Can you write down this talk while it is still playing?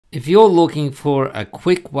If you're looking for a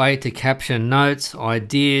quick way to capture notes,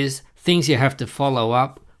 ideas, things you have to follow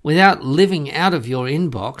up without living out of your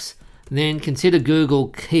inbox, then consider Google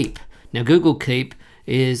Keep. Now, Google Keep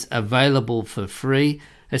is available for free,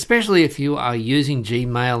 especially if you are using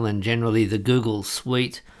Gmail and generally the Google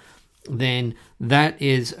Suite. Then that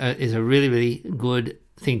is a really, really good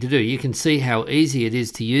thing to do. You can see how easy it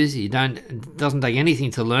is to use. It doesn't take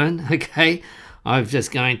anything to learn. Okay, I've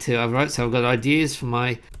got ideas for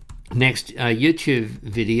my next YouTube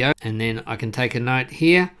video, and then I can take a note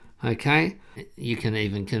here. Okay, you can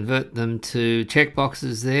even convert them to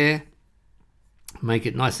checkboxes there, make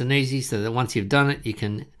it nice and easy so that once you've done it you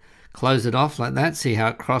can close it off like that. See how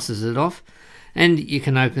it crosses it off, and you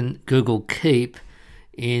can open Google Keep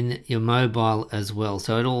in your mobile as well,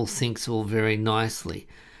 so it all syncs all very nicely.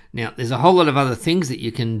 Now there's a whole lot of other things that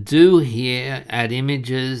you can do here, add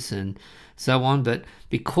images and so on, but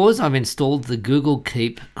because I've installed the Google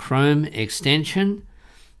Keep Chrome extension,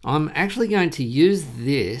 I'm actually going to use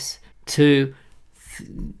this to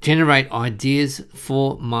generate ideas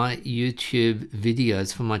for my YouTube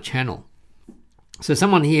videos for my channel. So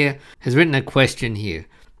someone here has written a question here,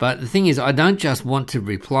 but the thing is, I don't just want to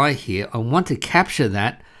reply here, I want to capture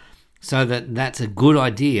that so that that's a good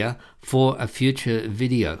idea for a future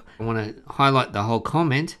video. I want to highlight the whole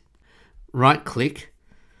comment, right click,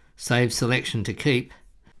 save selection to keep,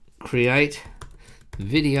 create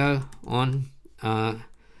video on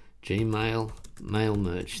Gmail mail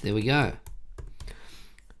merge. There we go.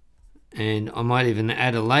 And I might even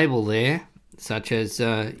add a label there, such as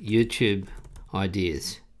YouTube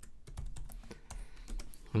ideas.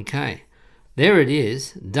 Okay, there it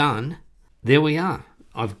is, done. There we are.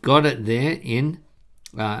 I've got it there in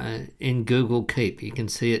Google Keep. You can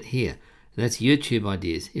see it here. That's YouTube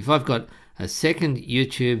ideas. If I've got a second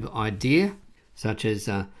YouTube idea, such as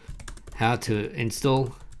how to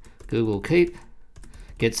install Google Keep,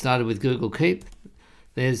 get started with Google Keep,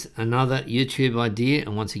 there's another YouTube idea,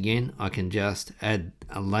 and once again I can just add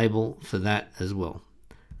a label for that as well.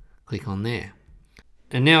 Click on there.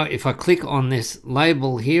 And now if I click on this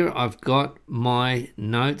label here, I've got my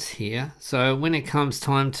notes here. So when it comes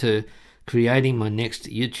time to creating my next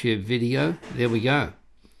YouTube video, there we go.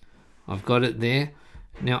 I've got it there.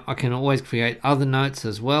 Now I can always create other notes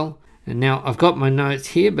as well. And now I've got my notes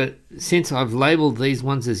here, but since I've labeled these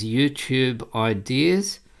ones as YouTube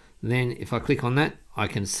ideas, then if I click on that, I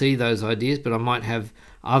can see those ideas, but I might have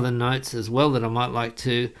other notes as well that I might like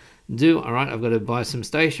to do. All right, I've got to buy some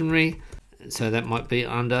stationery, so that might be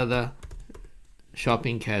under the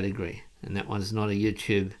shopping category, and that one's not a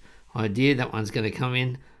YouTube idea. That one's going to come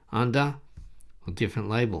in under a different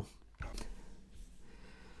label.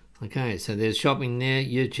 Okay, so there's shopping there,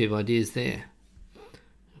 YouTube ideas there.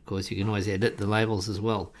 Of course, you can always edit the labels as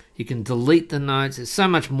well. You can delete the notes. There's so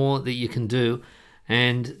much more that you can do,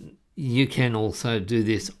 and you can also do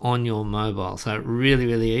this on your mobile. So really,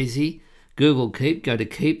 really easy. Google Keep, go to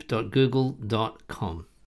keep.google.com.